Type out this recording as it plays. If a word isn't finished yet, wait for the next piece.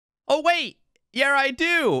Oh, wait. Yeah, I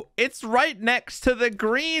do. It's right next to the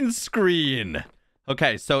green screen.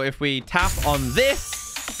 Okay, so if we tap on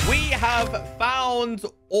this, we have found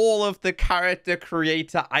all of the character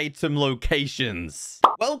creator item locations.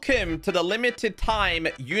 Welcome to the limited time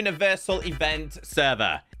Universal Event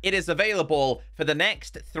server. It is available for the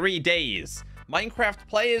next 3 days. Minecraft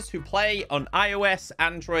players who play on iOS,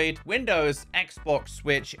 Android, Windows, Xbox,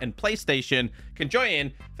 Switch, and PlayStation can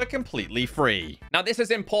join for completely free. Now, this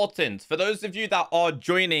is important. For those of you that are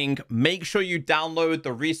joining, make sure you download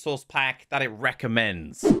the resource pack that it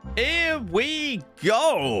recommends. Here we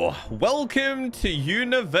go. Welcome to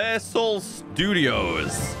Universal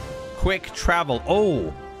Studios. Quick travel.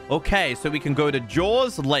 Oh, okay. So we can go to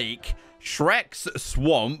Jaws Lake, Shrek's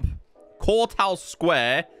Swamp, Courthouse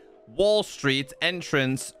Square, Wall Street,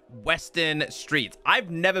 entrance, Western Street. I've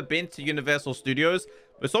never been to Universal Studios,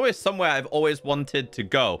 but it's always somewhere I've always wanted to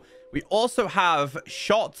go. We also have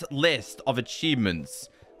short list of achievements.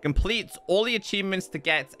 Complete all the achievements to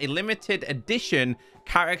get a limited edition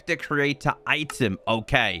character creator item.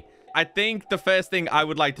 Okay. I think the first thing I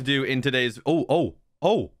would like to do in today's... Oh,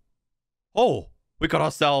 we got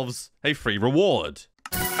ourselves a free reward.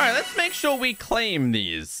 All right, let's make sure we claim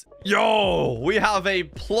these. Yo, we have a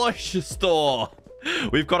plush store.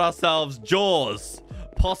 We've got ourselves Jaws,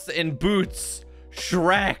 Puss in Boots,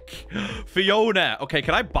 Shrek, Fiona. Okay,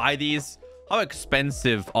 can I buy these? How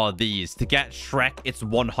expensive are these? To get Shrek, it's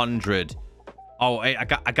 100. Oh, I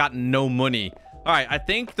got no money. All right, I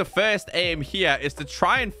think the first aim here is to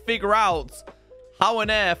try and figure out how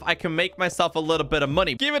on earth I can make myself a little bit of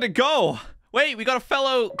money. Give it a go. Wait, we got a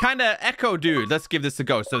fellow kind of echo dude. Let's give this a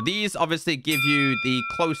go. So these obviously give you the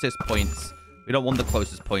closest points. We don't want the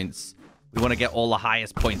closest points. We want to get all the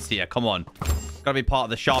highest points here. Come on. Got to be part of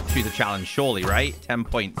the sharpshooter challenge, surely, right? 10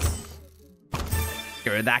 points. Get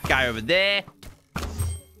rid of that guy over there. I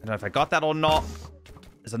don't know if I got that or not.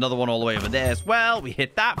 There's another one all the way over there as well. We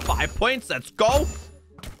hit that. 5 points. Let's go.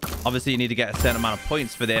 Obviously, you need to get a certain amount of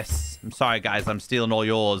points for this. I'm sorry, guys. I'm stealing all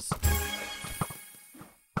yours.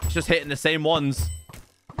 It's just hitting the same ones.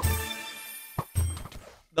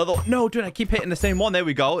 No, dude, I keep hitting the same one. There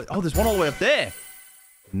we go. Oh, there's one all the way up there.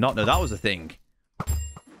 Not know that was a thing.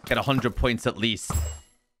 Get 100 points at least.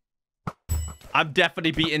 I'm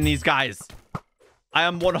definitely beating these guys. I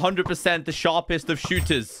am 100% the sharpest of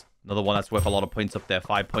shooters. Another one that's worth a lot of points up there.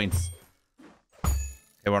 5 points. Okay,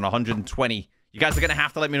 we're on 120. You guys are going to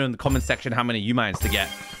have to let me know in the comment section how many you managed to get.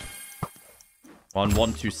 We're on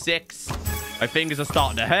 126. My fingers are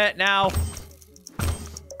starting to hurt now.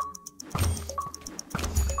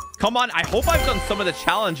 Come on. I hope I've done some of the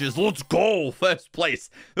challenges. Let's go. First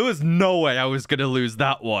place. There was no way I was going to lose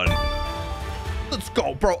that one. Let's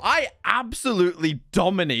go, bro. I absolutely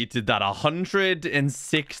dominated that.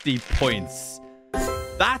 160 points.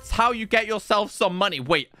 That's how you get yourself some money.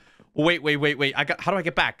 Wait. How do I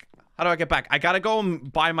get back? How do I get back? I gotta go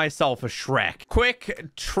and buy myself a Shrek.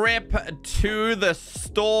 Quick trip to the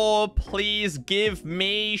store. Please give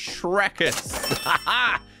me Shrekus.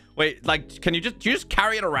 Wait, like, can you just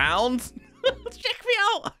carry it around? Check me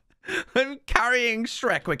out. I'm carrying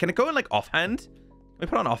Shrek. Wait, can it go in like offhand? Can we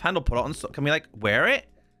put it on offhand or put it on? Can we like wear it?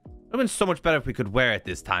 It would have been so much better if we could wear it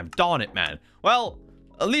this time. Darn it, man. Well,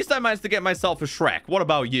 at least I managed to get myself a Shrek. What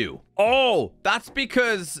about you? Oh, that's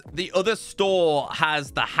because the other store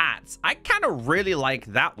has the hats. I kind of really like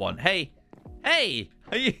that one. Hey.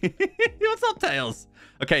 What's up, Tails?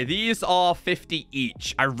 Okay, these are 50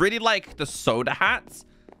 each. I really like the soda hats.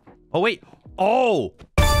 Oh, wait. Oh,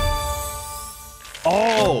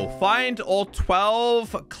 find all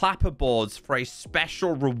 12 clapperboards for a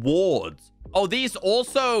special reward. Oh, these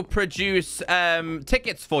also produce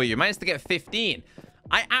tickets for you. Managed to get 15.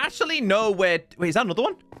 I actually know where... Wait, is that another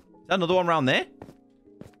one? Is that another one around there?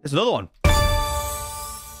 There's another one.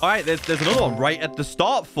 All right, there's another one right at the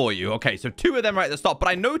start for you. Okay, so 2 of them right at the start. But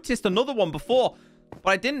I noticed another one before, but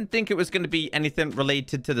I didn't think it was going to be anything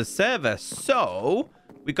related to the server. So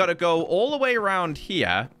we got to go all the way around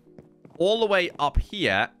here, all the way up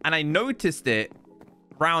here, and I noticed it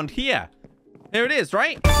around here. There it is,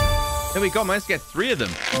 right? There we go. Managed to get 3 of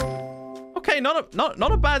them. Okay, not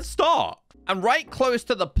a bad start. And right close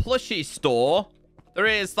to the plushie store, there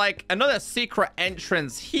is like another secret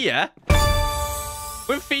entrance here,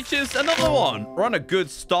 which features another one. We're on a good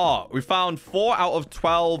start. We found 4 out of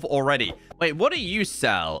 12 already. Wait, what do you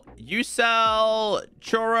sell? You sell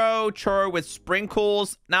churro with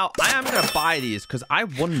sprinkles. Now, I am going to buy these because I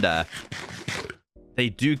wonder... They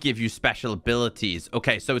do give you special abilities.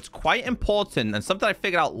 Okay, so it's quite important and something I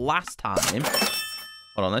figured out last time.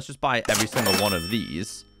 Hold on, let's just buy every single one of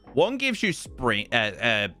these. One gives you speed.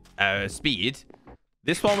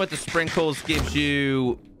 This one with the sprinkles gives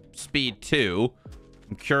you speed 2.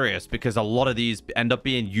 I'm curious because a lot of these end up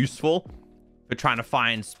being useful for trying to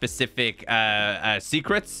find specific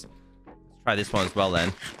secrets. Let's try this one as well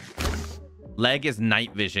then. Leg is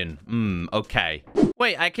night vision. Okay.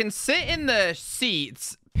 Wait, I can sit in the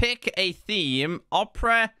seats, pick a theme,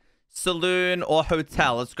 opera, saloon, or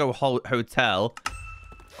hotel. Let's go hotel.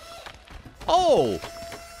 Oh!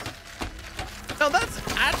 Now that's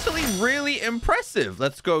actually really impressive.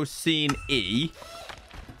 Let's go scene E.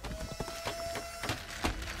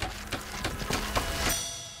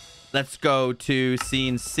 Let's go to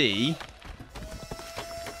scene C.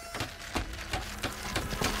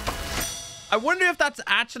 I wonder if that's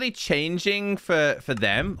actually changing for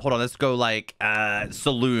them. Hold on, let's go like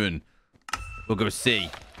saloon. We'll go C.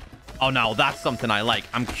 Oh no, that's something I like.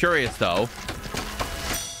 I'm curious though.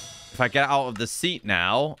 If I get out of the seat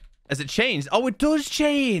now, has it changed? Oh, it does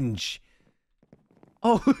change.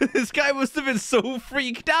 Oh, this guy must have been so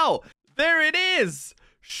freaked out. There it is.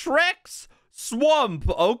 Shrek's swamp.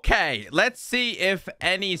 Okay, let's see if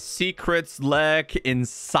any secrets lurk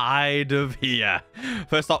inside of here.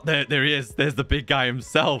 First off, there he is. There's the big guy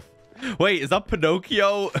himself. Wait, is that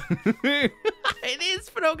Pinocchio? It is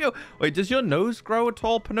Pinocchio. Wait, does your nose grow at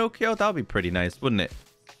all, Pinocchio? That would be pretty nice, wouldn't it?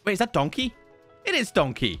 Wait, is that Donkey? It is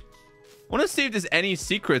Donkey. I want to see if there's any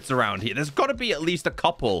secrets around here. There's got to be at least a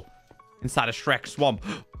couple inside of Shrek's swamp.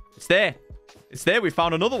 It's there. It's there. We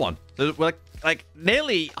found another one. We're like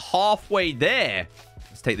nearly halfway there.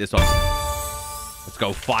 Let's take this one. Let's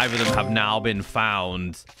go. 5 of them have now been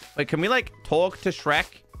found. Wait, can we like talk to Shrek?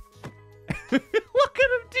 Look at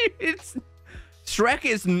him, dude. Shrek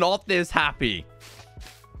is not this happy.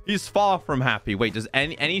 He's far from happy. Wait, does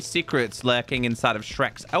any secrets lurking inside of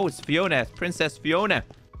Shrek's? Oh, it's Fiona. It's Princess Fiona.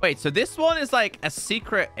 Wait, so this one is like a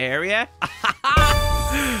secret area?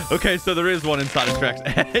 Okay, so there is one inside of Shrek's.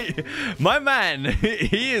 Hey, my man,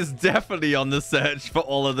 he is definitely on the search for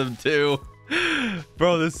all of them too.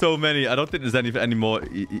 Bro, there's so many. I don't think there's any more.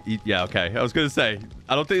 Yeah, okay. I was going to say,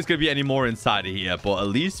 I don't think there's going to be any more inside of here, but at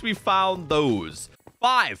least we found those.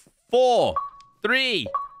 5, 4, 3,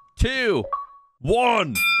 2,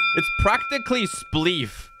 1. It's practically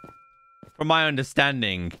Spleef, from my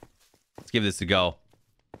understanding. Let's give this a go.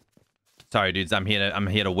 Sorry, dudes. I'm here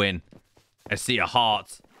to win. I see a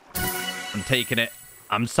heart. I'm taking it.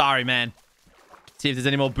 I'm sorry, man. See if there's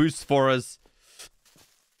any more boosts for us.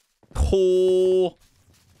 Oh.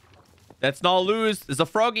 Let's not lose. There's a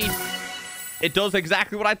froggy. It does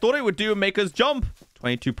exactly what I thought it would do and make us jump.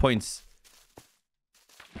 22 points.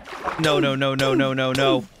 No, no, no, no, no, no,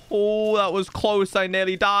 no. Oh, that was close. I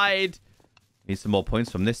nearly died. Need some more points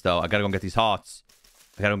from this, though. I gotta go and get these hearts.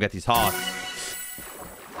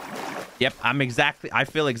 Yep, I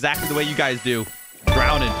feel exactly the way you guys do.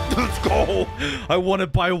 Drowning. Let's go. I won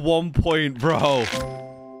it by 1 point, bro.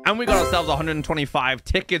 And we got ourselves 125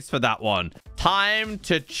 tickets for that one. Time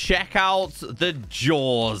to check out the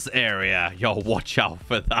Jaws area. Yo, watch out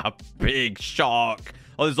for that big shark.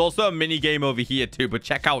 Oh, there's also a mini game over here too, but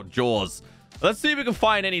check out Jaws. Let's see if we can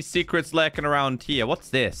find any secrets lurking around here. What's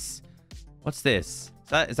this? What's this?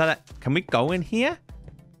 Is that a... Can we go in here?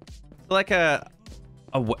 Like a...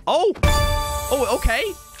 Oh, okay.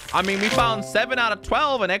 I mean, we found 7 out of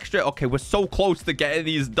 12 and extra. Okay, we're so close to getting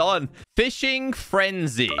these done. Fishing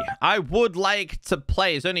Frenzy. I would like to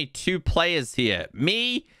play. There's only 2 players here.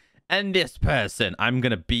 Me and this person. I'm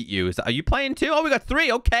going to beat you. Are you playing too? Oh, we got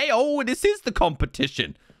 3. Okay. Oh, this is the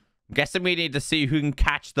competition. I'm guessing we need to see who can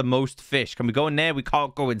catch the most fish. Can we go in there? We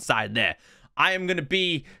can't go inside there. I am going to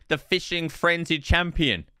be the Fishing Frenzy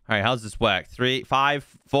champion. All right, how's this work? 3,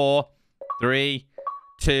 5, 4, 3,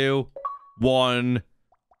 2, 1.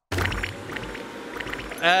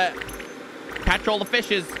 Catch all the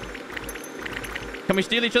fishes. Can we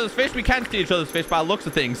steal each other's fish? We can steal each other's fish by the looks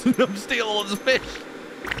of things. I'm stealing all of his fish.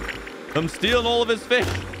 I'm stealing all of his fish.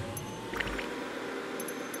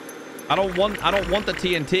 I don't want the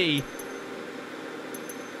TNT.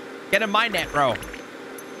 Get in my net, bro.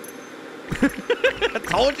 I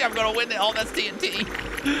told you I'm gonna win it. Oh, that's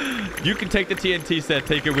TNT. You can take the TNT set.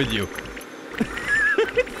 Take it with you.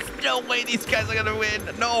 There's no way these guys are gonna win.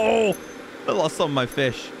 No. I lost some of my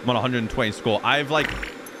fish. I'm on 120 score. I've like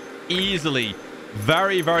easily,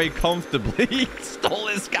 very, very comfortably stole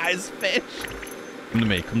this guy's fish. Come to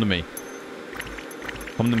me. Come to me.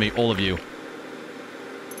 Come to me, all of you.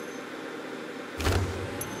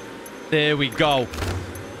 There we go.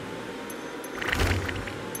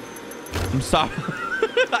 I'm sorry.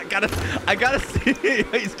 I gotta see.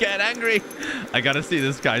 He's getting angry. I gotta see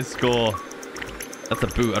this guy's score. That's a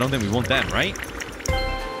boot. I don't think we want them, right?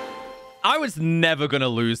 I was never gonna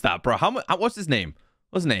lose that, bro. How much? What's his name?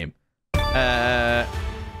 What's his name?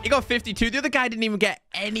 He got 52. The other guy didn't even get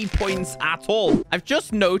any points at all. I've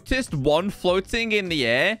just noticed one floating in the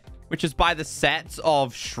air, which is by the set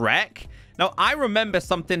of Shrek. Now, I remember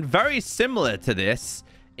something very similar to this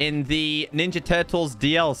in the Ninja Turtles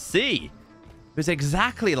DLC. It was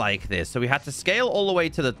exactly like this. So we had to scale all the way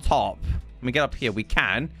to the top. When we get up here, we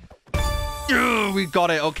can. We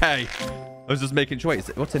got it. Okay. I was just making sure.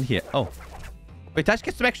 What's in here? Oh. Wait, did I just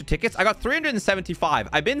get some extra tickets? I got 375.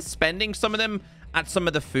 I've been spending some of them at some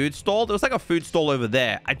of the food stall. There was like a food stall over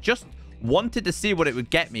there. I just wanted to see what it would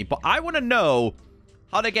get me. But I want to know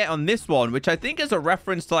how to get on this one, which I think is a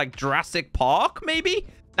reference to like Jurassic Park, maybe?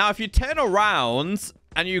 Now, if you turn around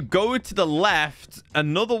and you go to the left,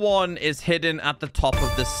 another one is hidden at the top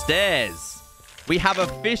of the stairs. We have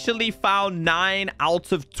officially found 9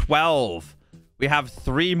 out of 12. We have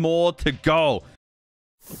 3 more to go.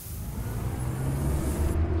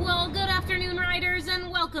 Well, good afternoon, riders,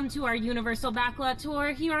 and welcome to our Universal Backlot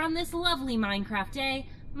Tour here on this lovely Minecraft day.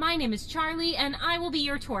 My name is Charlie, and I will be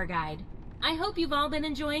your tour guide. I hope you've all been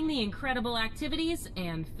enjoying the incredible activities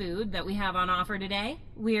and food that we have on offer today.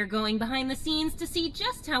 We're going behind the scenes to see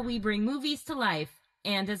just how we bring movies to life.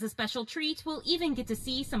 And as a special treat, we'll even get to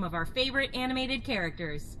see some of our favorite animated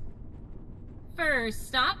characters. First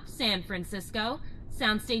stop, San Francisco.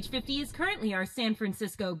 Soundstage 50 is currently our San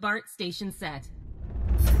Francisco BART station set.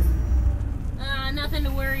 Nothing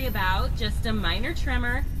to worry about, just a minor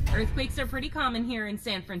tremor. Earthquakes are pretty common here in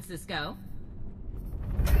San Francisco.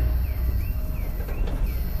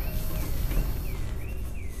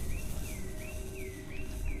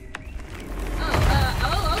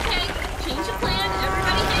 Oh, okay. Change of plan.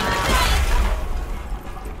 Everybody hang on tight.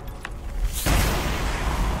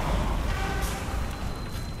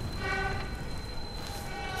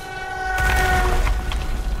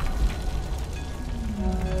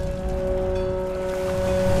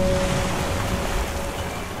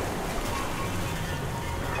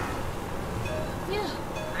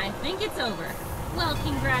 I think it's over. Well,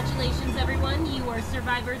 congratulations, everyone. You are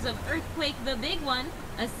survivors of Earthquake the Big One,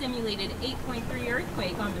 a simulated 8.3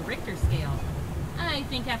 earthquake on the Richter scale. I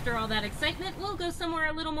think after all that excitement, we'll go somewhere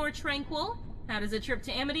a little more tranquil. How does a trip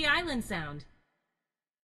to Amity Island sound?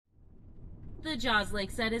 The Jaws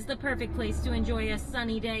Lake set is the perfect place to enjoy a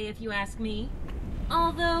sunny day, if you ask me.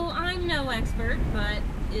 Although I'm no expert, but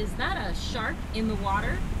is that a shark in the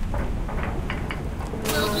water?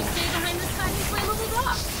 We'll just stay behind this tiny flammable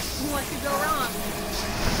rock. What could go wrong?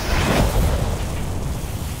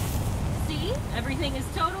 See? Everything is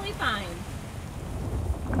totally fine.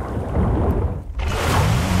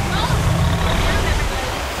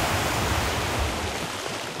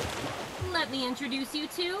 Let me introduce you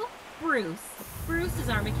to Bruce. Bruce is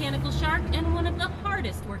our mechanical shark and one of the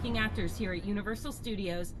hardest working actors here at Universal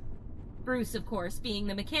Studios. Bruce, of course, being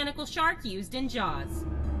the mechanical shark used in Jaws.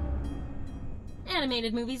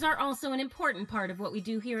 Animated movies are also an important part of what we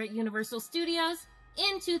do here at Universal Studios.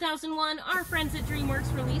 In 2001, our friends at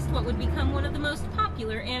DreamWorks released what would become one of the most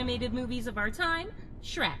popular animated movies of our time,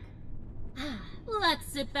 Shrek. Let's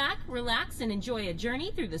sit back, relax, and enjoy a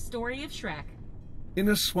journey through the story of Shrek. In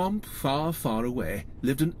a swamp far, far away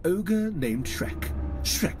lived an ogre named Shrek.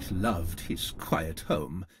 Shrek loved his quiet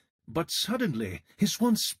home, but suddenly his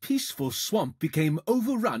once peaceful swamp became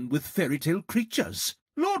overrun with fairy tale creatures.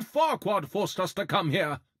 "Lord Farquaad forced us to come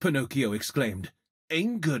here," Pinocchio exclaimed.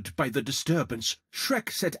 Angered by the disturbance,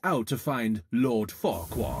 Shrek set out to find Lord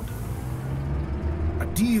Farquaad. A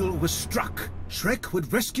deal was struck. Shrek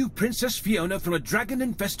would rescue Princess Fiona from a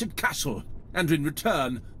dragon-infested castle, and in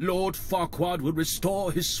return, Lord Farquaad would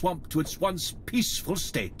restore his swamp to its once peaceful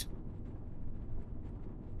state.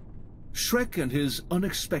 Shrek and his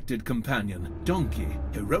unexpected companion, Donkey,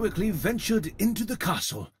 heroically ventured into the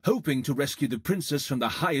castle, hoping to rescue the princess from the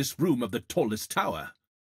highest room of the tallest tower.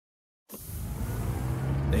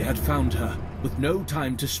 They had found her. With no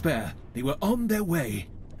time to spare, they were on their way.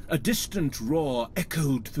 A distant roar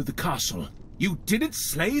echoed through the castle. "You didn't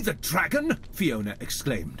slay the dragon?" Fiona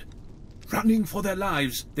exclaimed. Running for their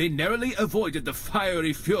lives, they narrowly avoided the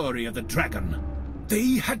fiery fury of the dragon.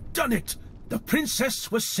 They had done it! The princess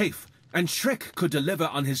was safe, and Shrek could deliver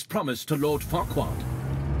on his promise to Lord Farquaad.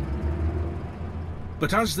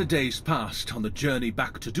 But as the days passed on the journey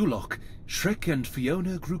back to Duloc, Shrek and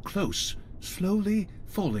Fiona grew close, slowly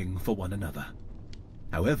falling for one another.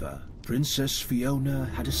 However, Princess Fiona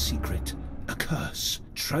had a secret, a curse,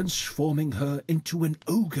 transforming her into an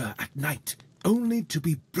ogre at night, only to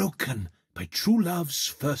be broken by true love's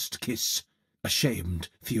first kiss. Ashamed,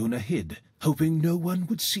 Fiona hid, hoping no one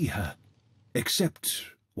would see her. Except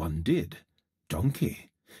one did. Donkey.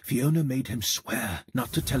 Fiona made him swear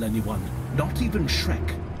not to tell anyone, not even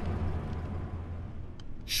Shrek.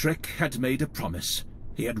 Shrek had made a promise.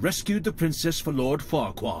 He had rescued the princess for Lord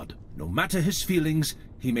Farquaad. No matter his feelings,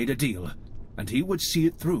 he made a deal, and he would see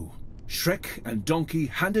it through. Shrek and Donkey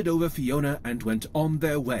handed over Fiona and went on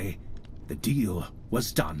their way. The deal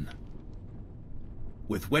was done.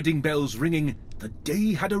 With wedding bells ringing, the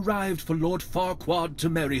day had arrived for Lord Farquaad to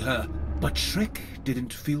marry her. But Shrek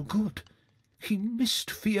didn't feel good. He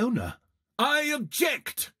missed Fiona. "I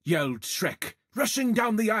object!" yelled Shrek, rushing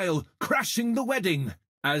down the aisle, crashing the wedding.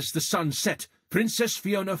 As the sun set, Princess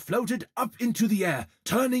Fiona floated up into the air,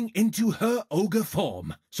 turning into her ogre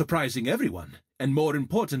form, surprising everyone, and more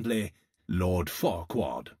importantly, Lord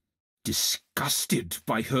Farquaad. Disgusted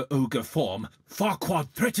by her ogre form,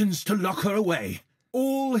 Farquaad threatens to lock her away.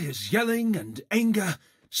 All his yelling and anger,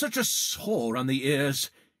 such a sore on the ears,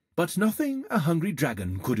 but nothing a hungry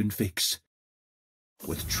dragon couldn't fix.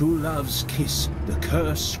 With true love's kiss, the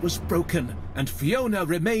curse was broken, and Fiona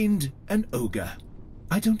remained an ogre.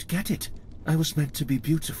 "I don't get it. I was meant to be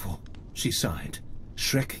beautiful," she sighed.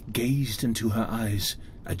 Shrek gazed into her eyes,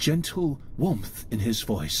 a gentle warmth in his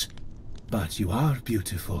voice. "But you are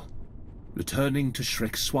beautiful." Returning to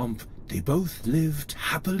Shrek's swamp, they both lived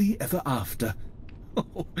happily ever after.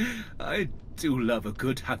 Oh, I do love a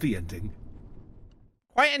good happy ending.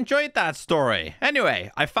 Quite enjoyed that story.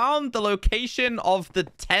 Anyway, I found the location of the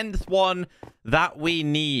 10th one that we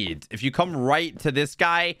need. If you come right to this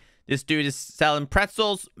guy, this dude is selling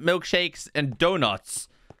pretzels, milkshakes, and donuts.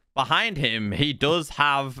 Behind him, he does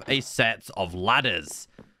have a set of ladders.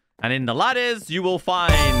 And in the ladders, you will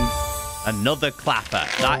find another clapper.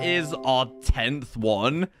 That is our 10th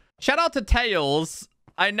one. Shout out to Tails.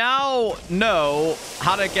 I now know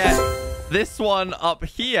how to get this one up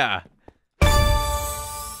here.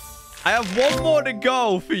 I have one more to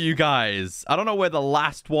go for you guys. I don't know where the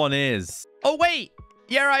last one is. Oh, wait.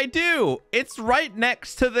 Yeah, I do. It's right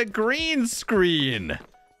next to the green screen.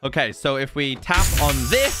 Okay, so if we tap on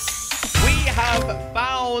this, we have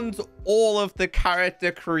found all of the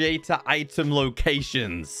character creator item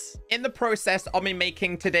locations. In the process of me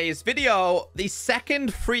making today's video, the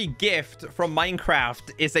second free gift from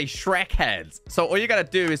Minecraft is a Shrek head. So all you gotta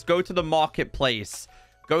do is go to the marketplace,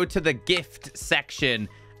 go to the gift section,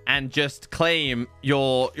 and just claim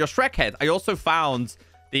your Shrek head. I also found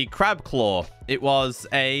the crab claw. It was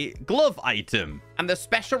a glove item. And the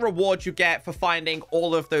special reward you get for finding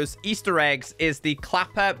all of those Easter eggs is the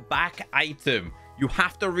clapper back item. You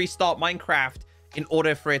have to restart Minecraft in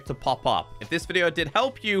order for it to pop up. If this video did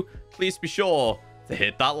help you, please be sure to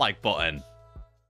hit that like button.